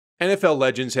NFL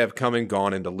legends have come and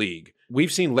gone in the league.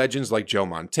 We've seen legends like Joe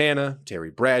Montana, Terry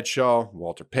Bradshaw,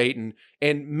 Walter Payton,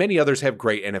 and many others have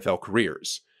great NFL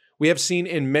careers. We have seen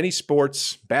in many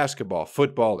sports, basketball,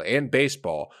 football, and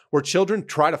baseball, where children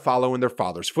try to follow in their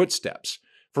father's footsteps.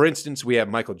 For instance, we have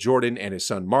Michael Jordan and his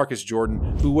son Marcus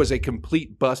Jordan, who was a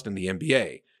complete bust in the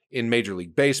NBA. In Major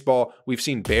League Baseball, we've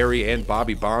seen Barry and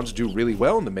Bobby Bonds do really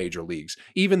well in the major leagues,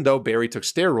 even though Barry took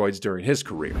steroids during his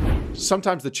career.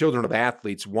 Sometimes the children of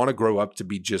athletes want to grow up to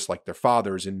be just like their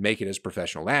fathers and make it as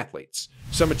professional athletes.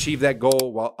 Some achieve that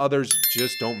goal, while others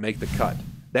just don't make the cut.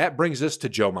 That brings us to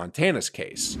Joe Montana's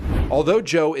case. Although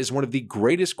Joe is one of the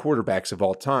greatest quarterbacks of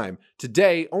all time,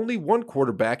 today only one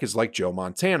quarterback is like Joe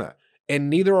Montana, and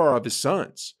neither are of his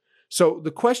sons. So the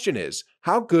question is,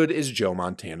 how good is Joe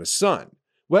Montana's son?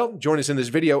 Well, join us in this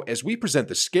video as we present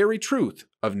the scary truth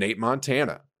of Nate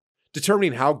Montana.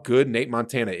 Determining how good Nate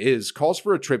Montana is calls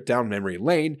for a trip down memory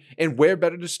lane, and where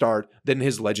better to start than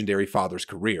his legendary father's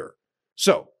career.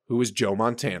 So, who is Joe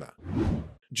Montana?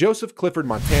 Joseph Clifford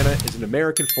Montana is an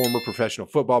American former professional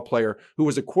football player who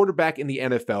was a quarterback in the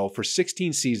NFL for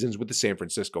 16 seasons with the San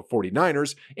Francisco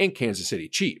 49ers and Kansas City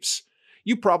Chiefs.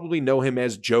 You probably know him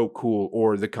as Joe Cool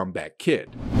or the Comeback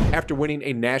Kid. After winning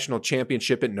a national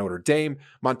championship at Notre Dame,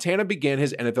 Montana began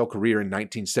his NFL career in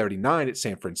 1979 at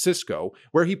San Francisco,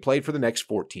 where he played for the next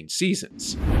 14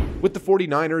 seasons. With the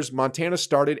 49ers, Montana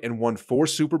started and won 4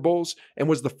 Super Bowls and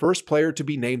was the first player to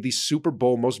be named the Super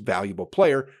Bowl Most Valuable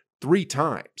Player 3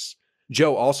 times.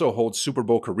 Joe also holds Super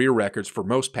Bowl career records for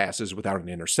most passes without an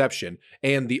interception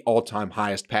and the all-time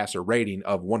highest passer rating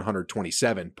of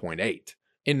 127.8.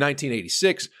 In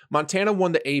 1986, Montana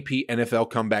won the AP NFL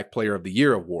Comeback Player of the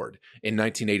Year award. In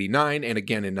 1989 and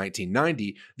again in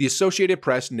 1990, the Associated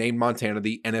Press named Montana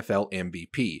the NFL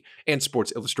MVP, and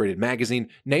Sports Illustrated magazine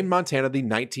named Montana the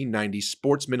 1990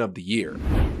 Sportsman of the Year.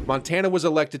 Montana was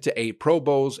elected to 8 Pro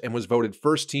Bowls and was voted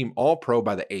first-team All-Pro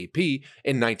by the AP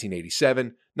in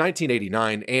 1987,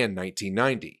 1989, and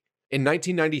 1990. In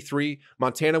 1993,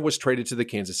 Montana was traded to the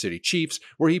Kansas City Chiefs,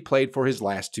 where he played for his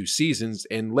last 2 seasons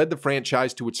and led the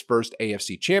franchise to its first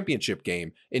AFC Championship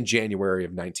game in January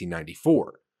of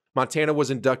 1994. Montana was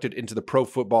inducted into the Pro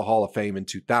Football Hall of Fame in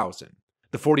 2000.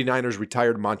 The 49ers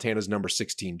retired Montana's number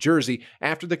 16 jersey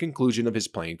after the conclusion of his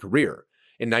playing career.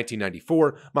 In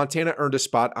 1994, Montana earned a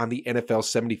spot on the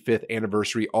NFL's 75th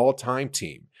anniversary all-time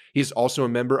team. He is also a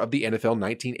member of the NFL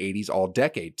 1980s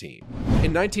All-Decade team.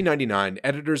 In 1999,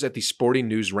 editors at the Sporting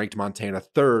News ranked Montana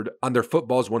 3rd on their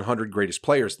Football's 100 Greatest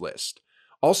Players list.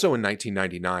 Also in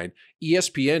 1999,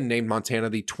 ESPN named Montana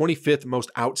the 25th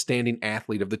most outstanding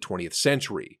athlete of the 20th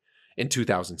century. In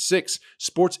 2006,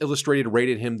 Sports Illustrated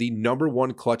rated him the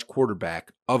 #1 clutch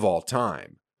quarterback of all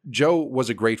time. Joe was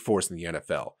a great force in the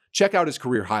NFL. Check out his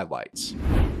career highlights.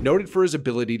 Noted for his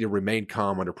ability to remain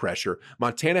calm under pressure,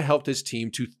 Montana helped his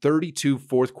team to 32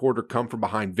 fourth-quarter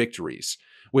come-from-behind victories.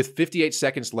 With 58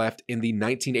 seconds left in the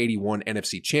 1981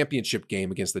 NFC Championship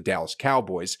game against the Dallas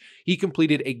Cowboys, he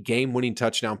completed a game-winning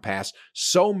touchdown pass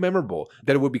so memorable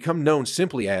that it would become known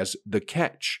simply as the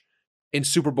catch. In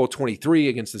Super Bowl 23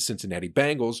 against the Cincinnati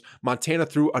Bengals, Montana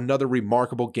threw another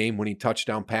remarkable game-winning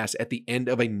touchdown pass at the end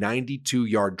of a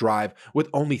 92-yard drive with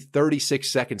only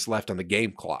 36 seconds left on the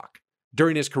game clock.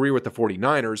 During his career with the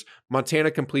 49ers,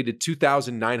 Montana completed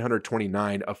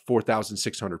 2,929 of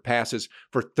 4,600 passes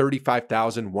for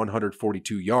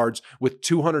 35,142 yards with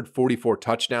 244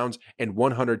 touchdowns and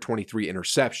 123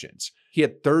 interceptions. He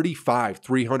had 35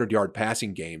 300-yard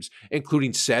passing games,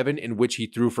 including 7 in which he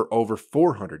threw for over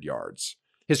 400 yards.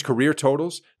 His career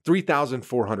totals: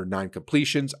 3,409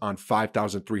 completions on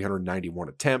 5,391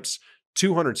 attempts,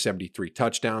 273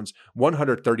 touchdowns,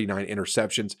 139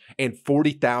 interceptions, and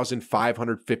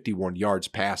 40,551 yards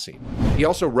passing. He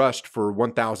also rushed for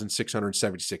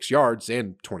 1,676 yards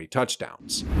and 20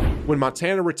 touchdowns. When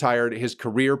Montana retired, his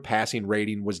career passing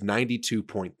rating was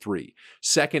 92.3,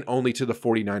 second only to the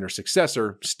 49ers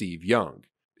successor, Steve Young.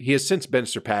 He has since been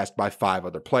surpassed by 5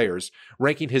 other players,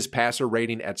 ranking his passer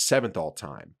rating at 7th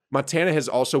all-time. Montana has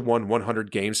also won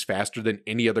 100 games faster than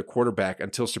any other quarterback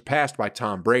until surpassed by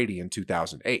Tom Brady in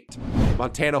 2008.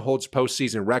 Montana holds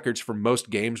postseason records for most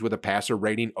games with a passer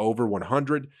rating over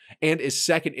 100 and is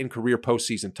second in career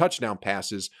postseason touchdown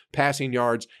passes, passing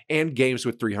yards, and games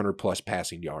with 300-plus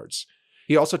passing yards.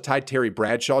 He also tied Terry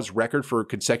Bradshaw's record for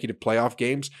consecutive playoff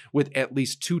games with at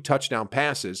least 2 touchdown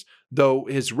passes, though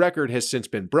his record has since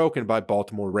been broken by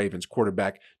Baltimore Ravens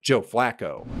quarterback Joe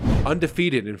Flacco.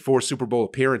 Undefeated in 4 Super Bowl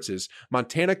appearances,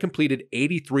 Montana completed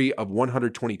 83 of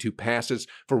 122 passes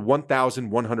for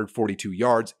 1,142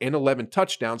 yards and 11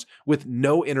 touchdowns with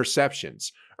no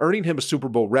interceptions, earning him a Super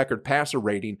Bowl record passer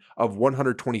rating of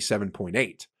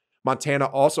 127.8. Montana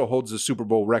also holds the Super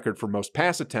Bowl record for most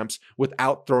pass attempts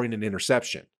without throwing an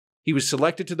interception. He was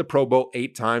selected to the Pro Bowl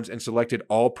 8 times and selected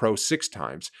All-Pro 6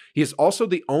 times. He is also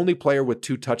the only player with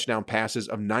 2 touchdown passes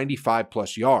of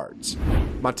 95-plus yards.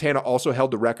 Montana also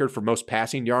held the record for most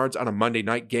passing yards on a Monday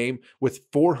night game with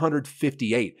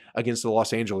 458 against the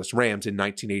Los Angeles Rams in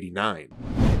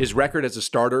 1989. His record as a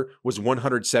starter was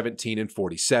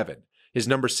 117-47. His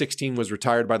number 16 was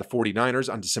retired by the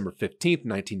 49ers on December 15,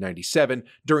 1997,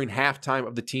 during halftime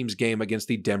of the team's game against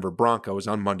the Denver Broncos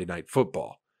on Monday Night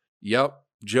Football. Yup,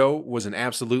 Joe was an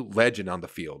absolute legend on the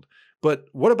field. But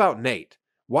what about Nate?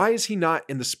 Why is he not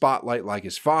in the spotlight like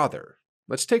his father?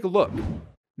 Let's take a look.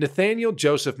 Nathaniel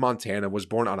Joseph Montana was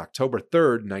born on October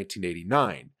 3,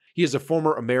 1989. He is a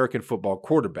former American football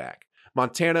quarterback.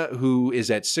 Montana, who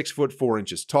is at 6 foot 4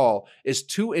 inches tall, is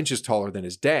 2 inches taller than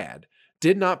his dad.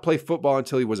 Did not play football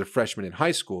until he was a freshman in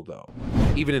high school, though.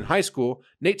 Even in high school,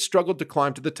 Nate struggled to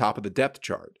climb to the top of the depth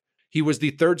chart. He was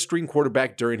the third-string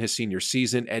quarterback during his senior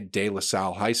season at De La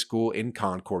Salle High School in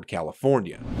Concord,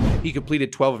 California. He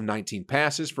completed 12 of 19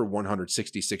 passes for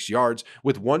 166 yards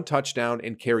with 1 touchdown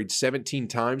and carried 17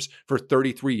 times for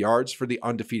 33 yards for the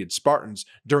undefeated Spartans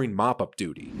during mop-up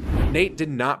duty. Nate did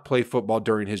not play football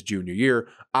during his junior year,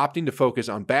 opting to focus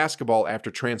on basketball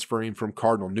after transferring from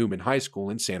Cardinal Newman High School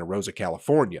in Santa Rosa,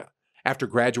 California. After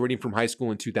graduating from high school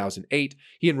in 2008,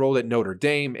 he enrolled at Notre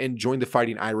Dame and joined the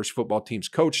Fighting Irish football team's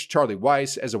coach, Charlie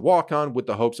Weiss, as a walk-on with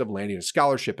the hopes of landing a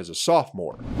scholarship as a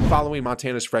sophomore. Following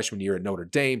Montana's freshman year at Notre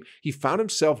Dame, he found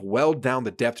himself well down the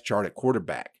depth chart at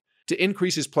quarterback. To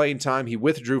increase his playing time, he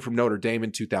withdrew from Notre Dame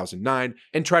in 2009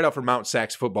 and tried out for Mount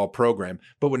Sacs football program,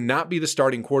 but would not be the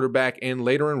starting quarterback and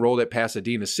later enrolled at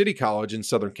Pasadena City College in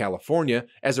Southern California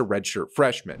as a redshirt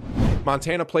freshman.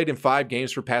 Montana played in 5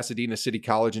 games for Pasadena City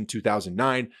College in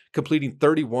 2009, completing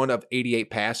 31 of 88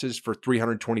 passes for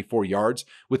 324 yards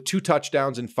with 2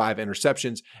 touchdowns and 5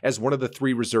 interceptions as one of the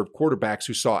 3 reserve quarterbacks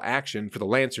who saw action for the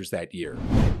Lancers that year.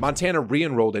 Montana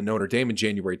re-enrolled at Notre Dame in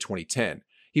January 2010.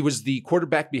 He was the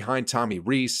quarterback behind Tommy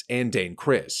Rees and Dane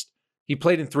Christ. He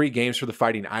played in 3 games for the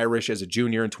Fighting Irish as a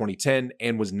junior in 2010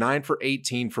 and was 9 for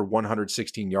 18 for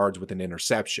 116 yards with an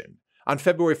interception. On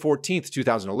February 14,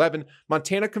 2011,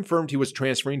 Montana confirmed he was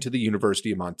transferring to the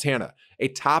University of Montana, a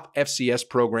top FCS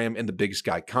program in the Big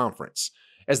Sky Conference.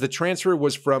 As the transfer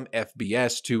was from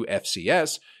FBS to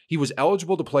FCS, he was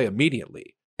eligible to play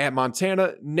immediately. At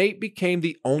Montana, Nate became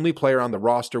the only player on the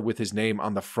roster with his name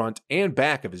on the front and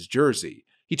back of his jersey.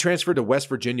 He transferred to West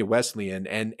Virginia Wesleyan,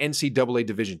 an NCAA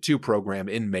Division II program,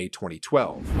 in May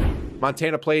 2012.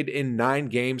 Montana played in 9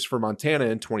 games for Montana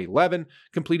in 2011,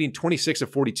 completing 26 of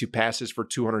 42 passes for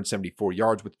 274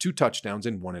 yards with 2 touchdowns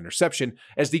and 1 interception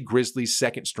as the Grizzlies'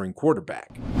 second-string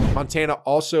quarterback. Montana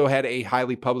also had a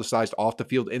highly publicized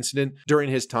off-the-field incident during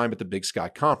his time at the Big Sky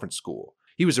Conference School.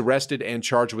 He was arrested and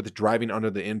charged with driving under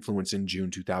the influence in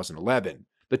June 2011.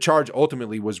 The charge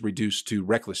ultimately was reduced to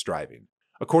reckless driving.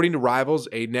 According to Rivals,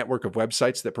 a network of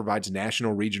websites that provides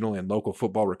national, regional, and local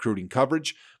football recruiting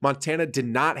coverage, Montana did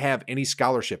not have any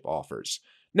scholarship offers.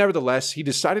 Nevertheless, he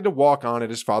decided to walk on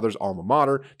at his father's alma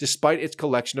mater despite its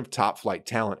collection of top-flight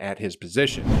talent at his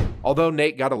position. Although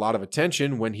Nate got a lot of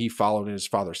attention when he followed in his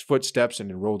father's footsteps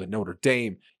and enrolled at Notre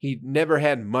Dame, he never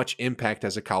had much impact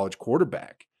as a college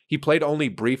quarterback. He played only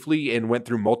briefly and went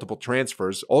through multiple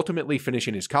transfers, ultimately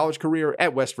finishing his college career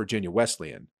at West Virginia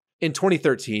Wesleyan. In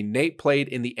 2013, Nate played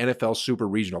in the NFL Super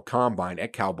Regional Combine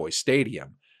at Cowboy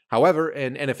Stadium. However,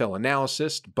 an NFL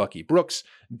analyst, Bucky Brooks,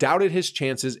 doubted his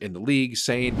chances in the league,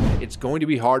 saying it's going to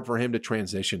be hard for him to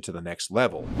transition to the next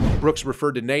level. Brooks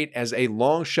referred to Nate as a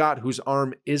long shot whose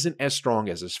arm isn't as strong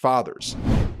as his father's.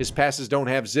 His passes don't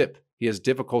have zip. He has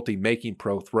difficulty making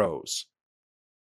pro throws.